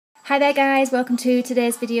Hi there guys, welcome to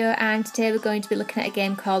today's video, and today we're going to be looking at a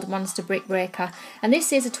game called Monsta Brick Breaker, and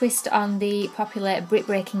this is a twist on the popular brick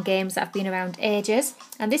breaking games that have been around ages.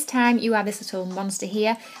 And this time you have this little monster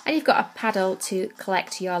here and you've got a paddle to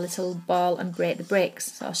collect your little ball and break the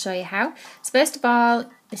bricks. So I'll show you how. So first of all,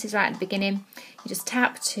 this is right at the beginning, you just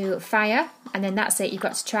tap to fire and then that's it. You've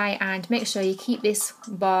got to try and make sure you keep this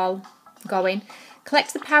ball going.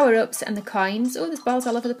 Collect the power-ups and the coins. Oh, there's balls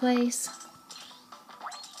all over the place.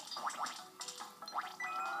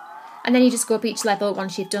 And then you just go up each level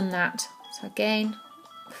once you've done that. So again,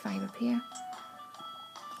 fire up here.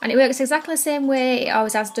 And it works exactly the same way it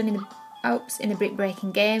always has done in the brick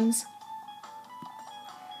breaking games,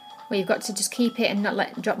 where you've got to just keep it and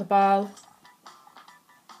not drop the ball.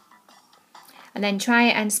 And then try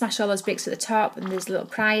and smash all those bricks at the top, and there's little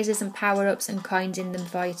prizes and power-ups and coins in them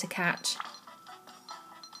for you to catch.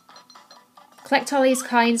 Collect all these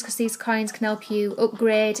coins because these coins can help you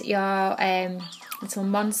upgrade your little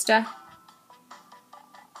monster.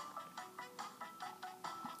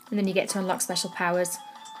 And then you get to unlock special powers.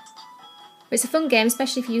 But it's a fun game,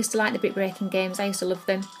 especially if you used to like the brick breaking games. I used to love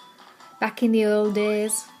them back in the old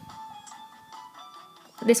days.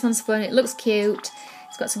 But this one's fun, it looks cute,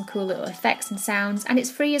 it's got some cool little effects and sounds, and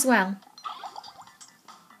it's free as well.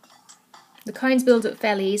 The coins build up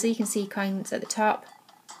fairly easy, you can see coins at the top.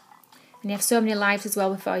 And you have so many lives as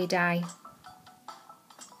well before you die.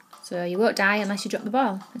 So you won't die unless you drop the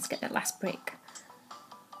ball. Let's get that last brick.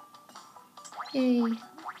 Yay.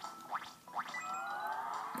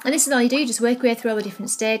 And this is all you do, just work your way through all the different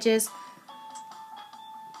stages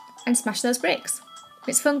and smash those bricks.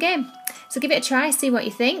 It's a fun game. So give it a try, see what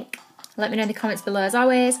you think. Let me know in the comments below as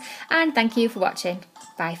always, and thank you for watching.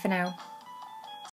 Bye for now.